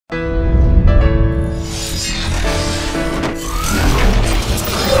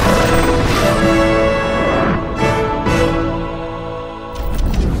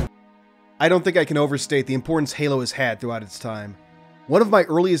I don't think I can overstate the importance Halo has had throughout its time. One of my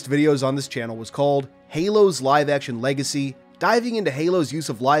earliest videos on this channel was called Halo's Live Action Legacy, diving into Halo's use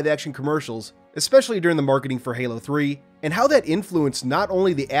of live action commercials, especially during the marketing for Halo 3, and how that influenced not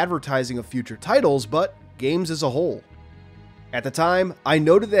only the advertising of future titles, but games as a whole. At the time, I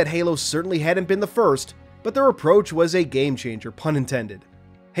noted that Halo certainly hadn't been the first, but their approach was a game changer, pun intended.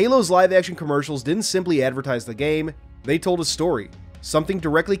 Halo's live action commercials didn't simply advertise the game, they told a story, something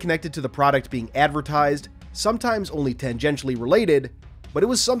directly connected to the product being advertised, sometimes only tangentially related, but it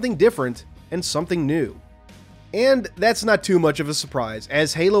was something different and something new. And that's not too much of a surprise,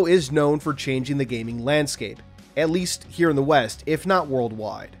 as Halo is known for changing the gaming landscape, at least here in the West, if not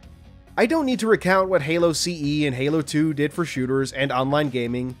worldwide. I don't need to recount what Halo CE and Halo 2 did for shooters and online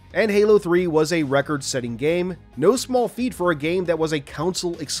gaming, and Halo 3 was a record-setting game, no small feat for a game that was a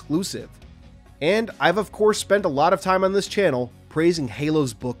console exclusive. And I've of course spent a lot of time on this channel praising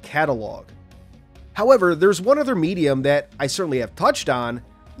Halo's book catalog. However, there's one other medium that I certainly have touched on,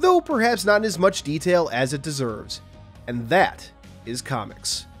 though perhaps not in as much detail as it deserves, and that is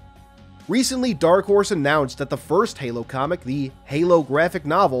comics. Recently, Dark Horse announced that the first Halo comic, the Halo graphic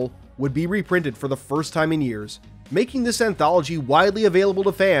novel, would be reprinted for the first time in years, making this anthology widely available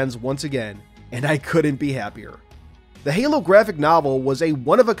to fans once again, and I couldn't be happier. The Halo graphic novel was a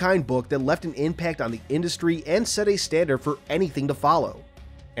one-of-a-kind book that left an impact on the industry and set a standard for anything to follow.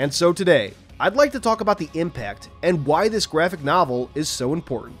 And so today, I'd like to talk about the impact and why this graphic novel is so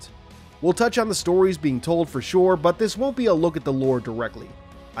important. We'll touch on the stories being told for sure, but this won't be a look at the lore directly.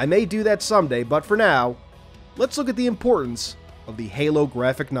 I may do that someday, but for now, let's look at the importance of the Halo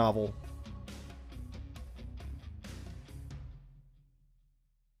graphic novel.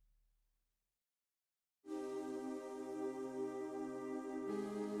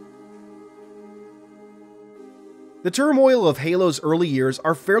 The turmoil of Halo's early years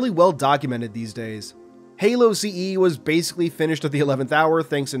are fairly well documented these days. Halo CE was basically finished at the 11th hour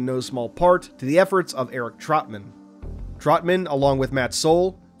thanks in no small part to the efforts of Eric Trotman. Trotman, along with Matt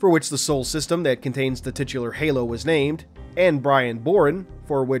Soul, for which the Soul system that contains the titular Halo was named, and Brian Boren,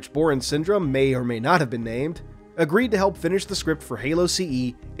 for which Boren syndrome may or may not have been named, agreed to help finish the script for Halo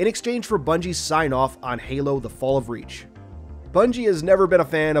CE in exchange for Bungie's sign-off on Halo: The Fall of Reach. Bungie has never been a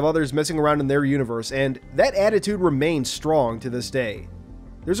fan of others messing around in their universe, and that attitude remains strong to this day.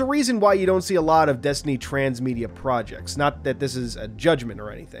 There's a reason why you don't see a lot of Destiny transmedia projects, not that this is a judgment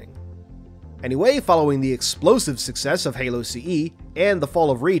or anything. Anyway, following the explosive success of Halo CE and The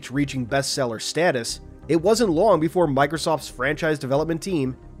Fall of Reach reaching bestseller status, it wasn't long before Microsoft's franchise development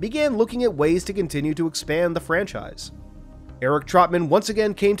team began looking at ways to continue to expand the franchise. Eric Trotman once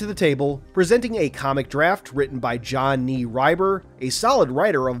again came to the table, presenting a comic draft written by John Nee Reiber, a solid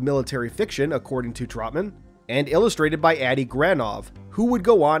writer of military fiction according to Trotman, and illustrated by Adi Granov, who would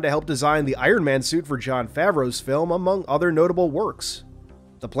go on to help design the Iron Man suit for Jon Favreau's film, among other notable works.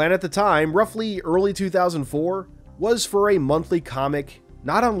 The plan at the time, roughly early 2004, was for a monthly comic,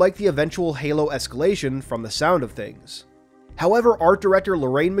 not unlike the eventual Halo escalation from the sound of things. However, art director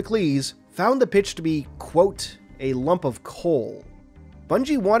Lorraine McLeese found the pitch to be, quote, a lump of coal.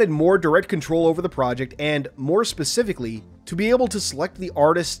 Bungie wanted more direct control over the project and, more specifically, to be able to select the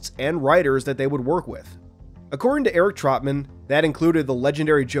artists and writers that they would work with. According to Eric Trotman, that included the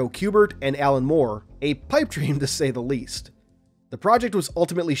legendary Joe Kubert and Alan Moore, a pipe dream to say the least. The project was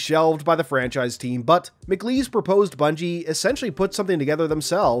ultimately shelved by the franchise team, but McLeese proposed Bungie essentially put something together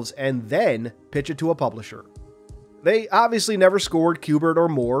themselves and then pitch it to a publisher. They obviously never scored Kubert or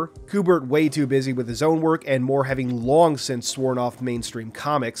Moore, Kubert way too busy with his own work and Moore having long since sworn off mainstream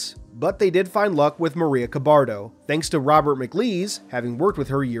comics, but they did find luck with Maria Cabardo, thanks to Robert McLeese having worked with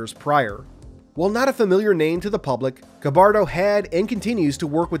her years prior. While not a familiar name to the public, Cabardo had and continues to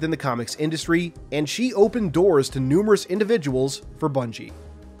work within the comics industry, and she opened doors to numerous individuals for Bungie.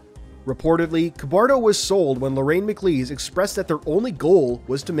 Reportedly, Cabardo was sold when Lorraine McLeese expressed that their only goal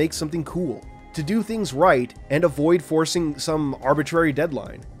was to make something cool, to do things right, and avoid forcing some arbitrary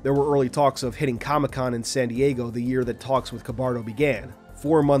deadline. There were early talks of hitting Comic-Con in San Diego the year that talks with Cabardo began,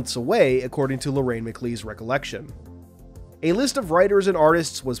 4 months away according to Lorraine McLeese's recollection. A list of writers and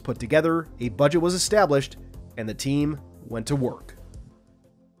artists was put together, a budget was established, and the team went to work.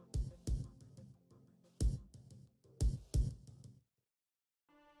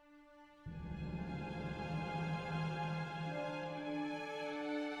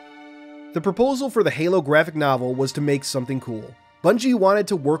 The proposal for the Halo graphic novel was to make something cool. Bungie wanted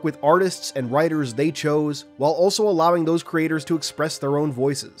to work with artists and writers they chose, while also allowing those creators to express their own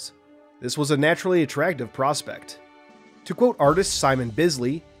voices. This was a naturally attractive prospect. To quote artist Simon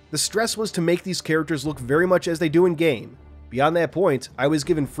Bisley, the stress was to make these characters look very much as they do in-game, Beyond that point, I was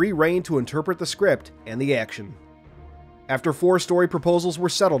given free rein to interpret the script and the action. After 4 story proposals were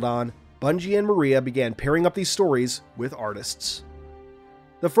settled on, Bungie and Maria began pairing up these stories with artists.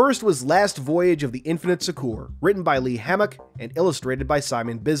 The first was Last Voyage of the Infinite Succor, written by Lee Hammock and illustrated by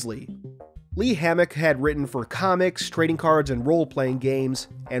Simon Bisley. Lee Hammock had written for comics, trading cards, and role-playing games,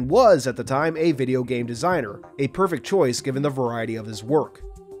 and was, at the time, a video game designer, a perfect choice given the variety of his work.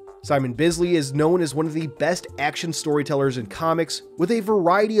 Simon Bisley is known as one of the best action storytellers in comics, with a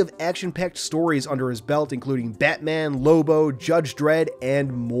variety of action-packed stories under his belt including Batman, Lobo, Judge Dredd,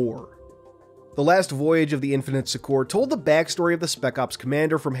 and more. The Last Voyage of the Infinite Succor told the backstory of the Spec Ops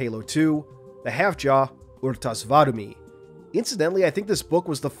commander from Halo 2, the Half-Jaw, Urtas Vadumi. Incidentally, I think this book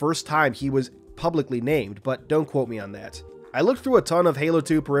was the first time he was publicly named, but don't quote me on that. I looked through a ton of Halo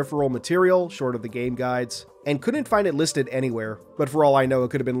 2 peripheral material, short of the game guides, and couldn't find it listed anywhere, but for all I know it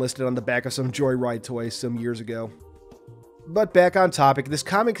could have been listed on the back of some Joyride toy some years ago. But back on topic, this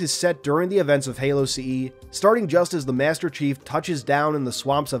comic is set during the events of Halo CE, starting just as the Master Chief touches down in the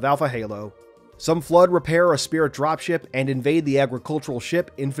swamps of Alpha Halo. Some Flood repair a Spirit dropship and invade the agricultural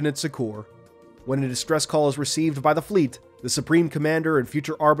ship Infinite Succor. When a distress call is received by the fleet, the Supreme Commander and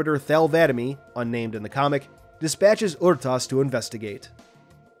future Arbiter Thel Vadimi, unnamed in the comic, dispatches Urtas to investigate.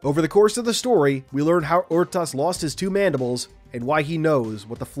 Over the course of the story, we learn how Urtas lost his 2 mandibles and why he knows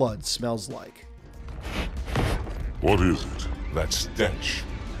what the Flood smells like. What is it? That stench.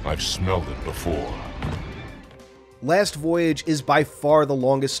 I've smelled it before. Last Voyage is by far the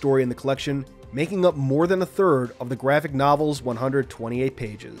longest story in the collection, making up more than a third of the graphic novel's 128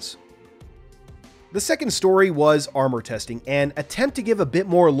 pages. The second story was Armor Testing, an attempt to give a bit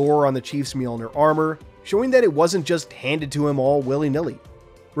more lore on the Chief's Mjolnir armor, showing that it wasn't just handed to him all willy-nilly.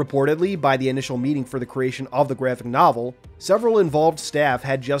 Reportedly, by the initial meeting for the creation of the graphic novel, several involved staff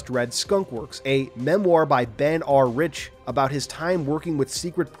had just read Skunkworks, a memoir by Ben R. Rich about his time working with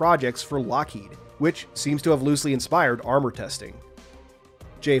secret projects for Lockheed, which seems to have loosely inspired Armor Testing.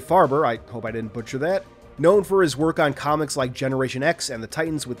 Jay Farber, I hope I didn't butcher that, known for his work on comics like Generation X and the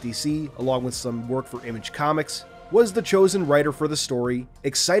Titans with DC, along with some work for Image Comics, was the chosen writer for the story,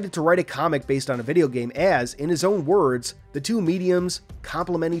 excited to write a comic based on a video game as, in his own words, the 2 mediums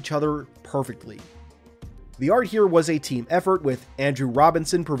complement each other perfectly. The art here was a team effort, with Andrew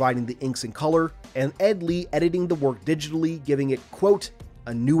Robinson providing the inks and color, and Ed Lee editing the work digitally, giving it, quote,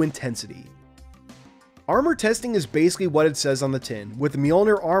 a new intensity. Armor Testing is basically what it says on the tin, with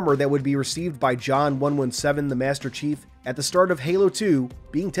Mjolnir armor that would be received by John 117, the Master Chief, at the start of Halo 2,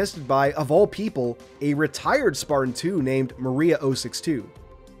 being tested by, of all people, a retired Spartan 2 named Maria 062.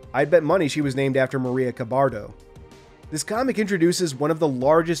 I'd bet money she was named after Maria Cabardo. This comic introduces one of the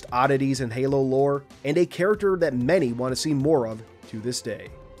largest oddities in Halo lore, and a character that many want to see more of to this day.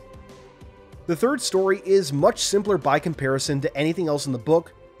 The third story is much simpler by comparison to anything else in the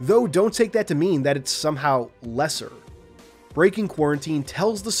book, though don't take that to mean that it's somehow lesser. Breaking Quarantine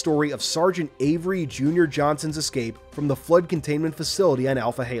tells the story of Sergeant Avery Jr. Johnson's escape from the Flood Containment Facility on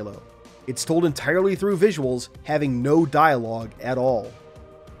Alpha Halo. It's told entirely through visuals, having no dialogue at all.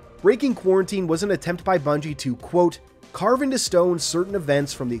 Breaking Quarantine was an attempt by Bungie to, quote, carve into stone certain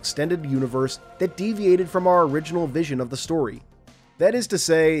events from the extended universe that deviated from our original vision of the story. That is to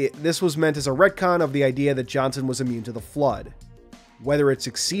say, this was meant as a retcon of the idea that Johnson was immune to the Flood. Whether it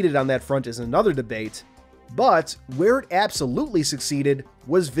succeeded on that front is another debate, but where it absolutely succeeded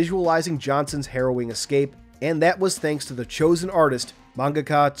was visualizing Johnson's harrowing escape, and that was thanks to the chosen artist,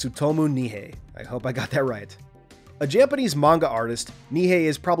 mangaka Tsutomu Nihei. I hope I got that right. A Japanese manga artist, Nihei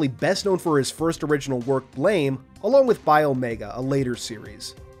is probably best known for his first original work, Blame, along with Biomega, a later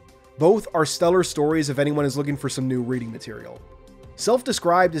series. Both are stellar stories if anyone is looking for some new reading material.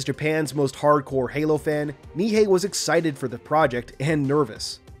 Self-described as Japan's most hardcore Halo fan, Nihei was excited for the project and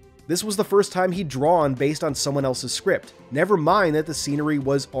nervous. This was the first time he'd drawn based on someone else's script, never mind that the scenery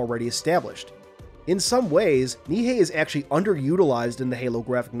was already established. In some ways, Nihei is actually underutilized in the Halo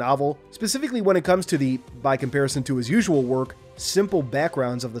graphic novel, specifically when it comes to the, by comparison to his usual work, simple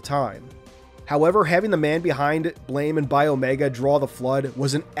backgrounds of the time. However, having the man behind Blame and Biomega draw the Flood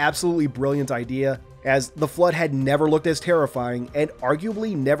was an absolutely brilliant idea, as the Flood had never looked as terrifying and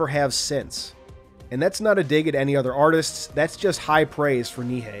arguably never have since. And that's not a dig at any other artists, that's just high praise for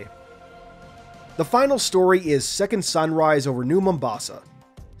Nihei. The final story is Second Sunrise over New Mombasa.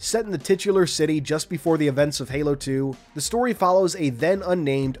 Set in the titular city just before the events of Halo 2, the story follows a then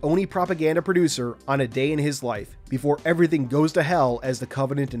unnamed Oni propaganda producer on a day in his life, before everything goes to hell as the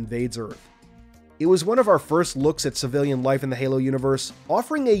Covenant invades Earth. It was one of our first looks at civilian life in the Halo universe,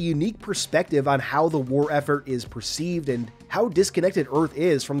 offering a unique perspective on how the war effort is perceived and how disconnected Earth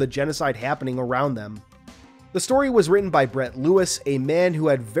is from the genocide happening around them. The story was written by Brett Lewis, a man who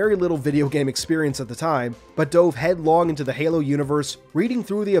had very little video game experience at the time, but dove headlong into the Halo universe, reading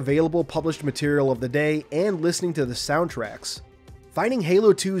through the available published material of the day and listening to the soundtracks. Finding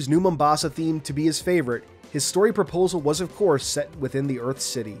Halo 2's New Mombasa theme to be his favorite, his story proposal was of course set within the Earth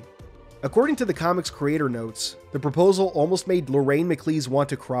City. According to the comic's creator notes, the proposal almost made Lorraine McLeese want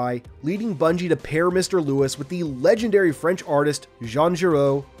to cry, leading Bungie to pair Mr. Lewis with the legendary French artist Jean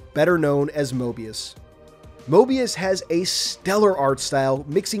Giraud, better known as Mobius. Mobius has a stellar art style,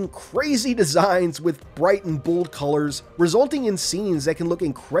 mixing crazy designs with bright and bold colors, resulting in scenes that can look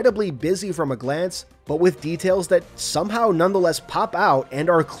incredibly busy from a glance, but with details that somehow nonetheless pop out and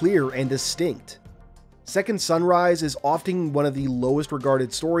are clear and distinct. Second Sunrise is often one of the lowest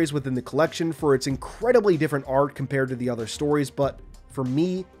regarded stories within the collection for its incredibly different art compared to the other stories, but for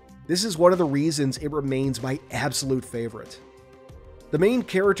me, this is one of the reasons it remains my absolute favorite. The main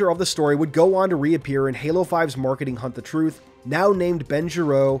character of the story would go on to reappear in Halo 5's marketing Hunt the Truth, now named Ben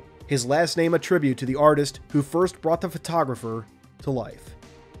Giraud, his last name a tribute to the artist who first brought the photographer to life.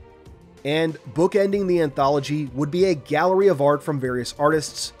 And bookending the anthology would be a gallery of art from various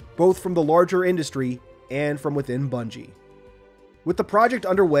artists, both from the larger industry and from within Bungie. With the project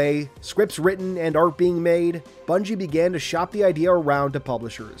underway, scripts written, and art being made, Bungie began to shop the idea around to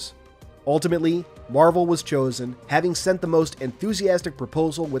publishers. Ultimately, Marvel was chosen, having sent the most enthusiastic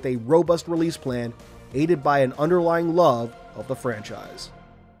proposal with a robust release plan, aided by an underlying love of the franchise.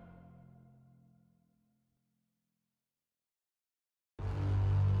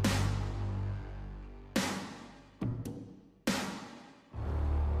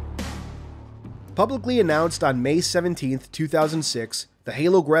 Publicly announced on May 17, 2006, the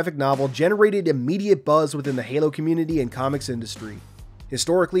Halo graphic novel generated immediate buzz within the Halo community and comics industry.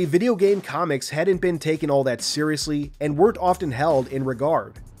 Historically, video game comics hadn't been taken all that seriously and weren't often held in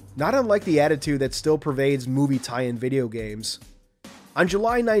regard, not unlike the attitude that still pervades movie tie-in video games. On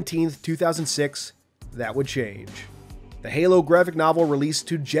July 19, 2006, that would change. The Halo graphic novel released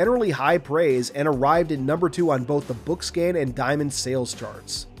to generally high praise and arrived at number 2 on both the Bookscan and Diamond sales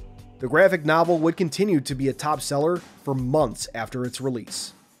charts. The graphic novel would continue to be a top seller for months after its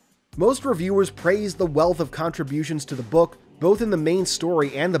release. Most reviewers praised the wealth of contributions to the book, both in the main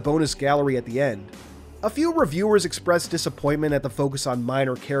story and the bonus gallery at the end. A few reviewers expressed disappointment at the focus on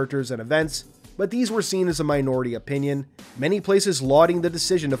minor characters and events, but these were seen as a minority opinion, many places lauding the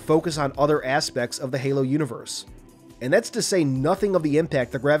decision to focus on other aspects of the Halo universe. And that's to say nothing of the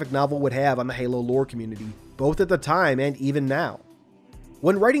impact the graphic novel would have on the Halo lore community, both at the time and even now.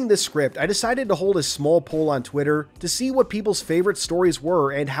 When writing this script, I decided to hold a small poll on Twitter to see what people's favorite stories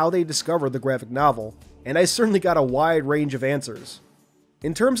were and how they discovered the graphic novel, and I certainly got a wide range of answers.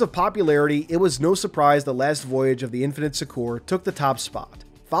 In terms of popularity, it was no surprise the Last Voyage of the Infinite Succor took the top spot,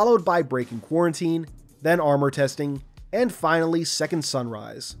 followed by Breaking Quarantine, then Armor Testing, and finally Second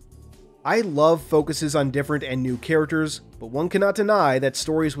Sunrise. I love focuses on different and new characters, but one cannot deny that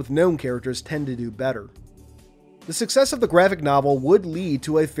stories with known characters tend to do better. The success of the graphic novel would lead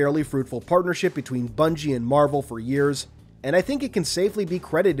to a fairly fruitful partnership between Bungie and Marvel for years, and I think it can safely be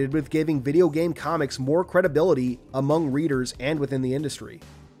credited with giving video game comics more credibility among readers and within the industry.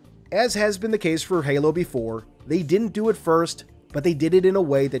 As has been the case for Halo before, they didn't do it first, but they did it in a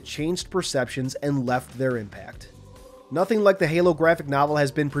way that changed perceptions and left their impact. Nothing like the Halo graphic novel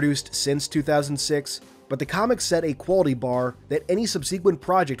has been produced since 2006, but the comic set a quality bar that any subsequent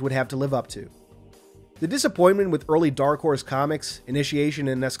project would have to live up to. The disappointment with early Dark Horse comics, Initiation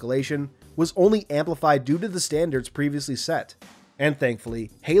and Escalation, was only amplified due to the standards previously set, and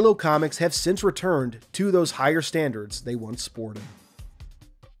thankfully, Halo comics have since returned to those higher standards they once sported.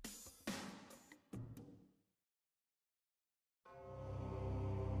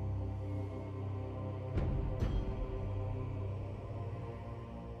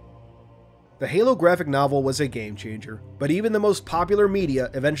 The Halo graphic novel was a game changer, but even the most popular media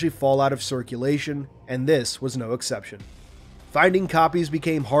eventually fall out of circulation, and this was no exception. Finding copies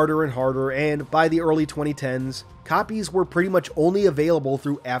became harder and harder, and by the early 2010s, copies were pretty much only available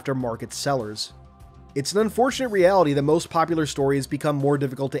through aftermarket sellers. It's an unfortunate reality that most popular stories become more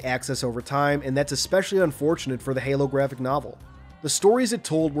difficult to access over time, and that's especially unfortunate for the Halo graphic novel. The stories it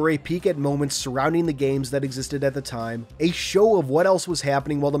told were a peek at moments surrounding the games that existed at the time, a show of what else was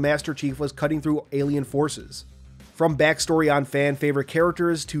happening while the Master Chief was cutting through alien forces. From backstory on fan-favorite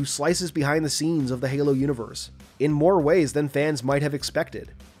characters to slices behind the scenes of the Halo universe, in more ways than fans might have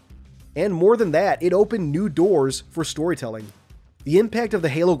expected. And more than that, it opened new doors for storytelling. The impact of the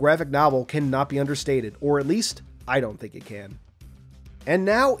Halo graphic novel cannot be understated, or at least, I don't think it can. And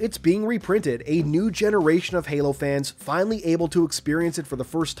now it's being reprinted, a new generation of Halo fans finally able to experience it for the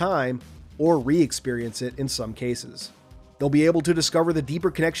first time, or re-experience it in some cases. They'll be able to discover the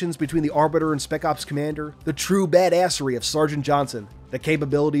deeper connections between the Arbiter and Spec Ops Commander, the true badassery of Sergeant Johnson, the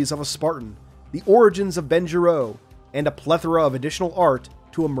capabilities of a Spartan, the origins of Ben Giraud, and a plethora of additional art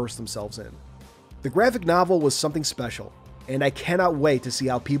to immerse themselves in. The graphic novel was something special, and I cannot wait to see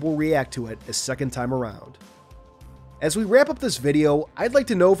how people react to it a second time around. As we wrap up this video, I'd like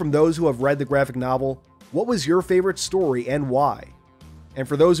to know from those who have read the graphic novel, what was your favorite story and why? And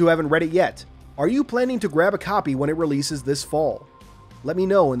for those who haven't read it yet, are you planning to grab a copy when it releases this fall? Let me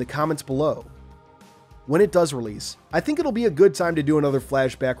know in the comments below. When it does release, I think it'll be a good time to do another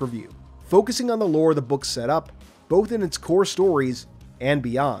flashback review, focusing on the lore the book set up, both in its core stories and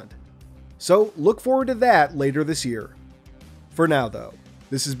beyond. So look forward to that later this year. For now though,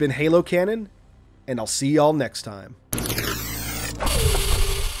 this has been Halo Canon, and I'll see y'all next time.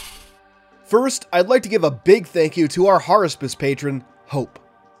 First, I'd like to give a big thank you to our Haruspice patron, Hope.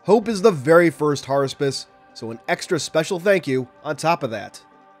 Hope is the very first Haruspice, so an extra special thank you on top of that.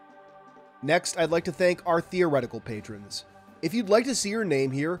 Next, I'd like to thank our theoretical patrons. If you'd like to see your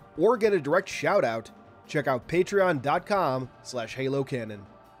name here or get a direct shout out, check out patreon.com/halocanon.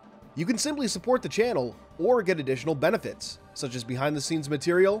 You can simply support the channel or get additional benefits, such as behind the scenes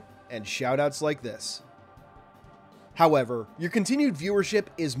material and shoutouts like this. However, your continued viewership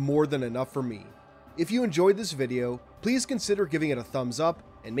is more than enough for me. If you enjoyed this video, please consider giving it a thumbs up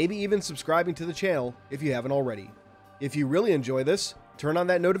and maybe even subscribing to the channel if you haven't already. If you really enjoy this, turn on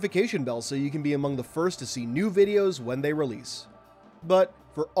that notification bell so you can be among the first to see new videos when they release. But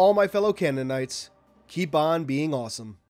for all my fellow Canonites, keep on being awesome.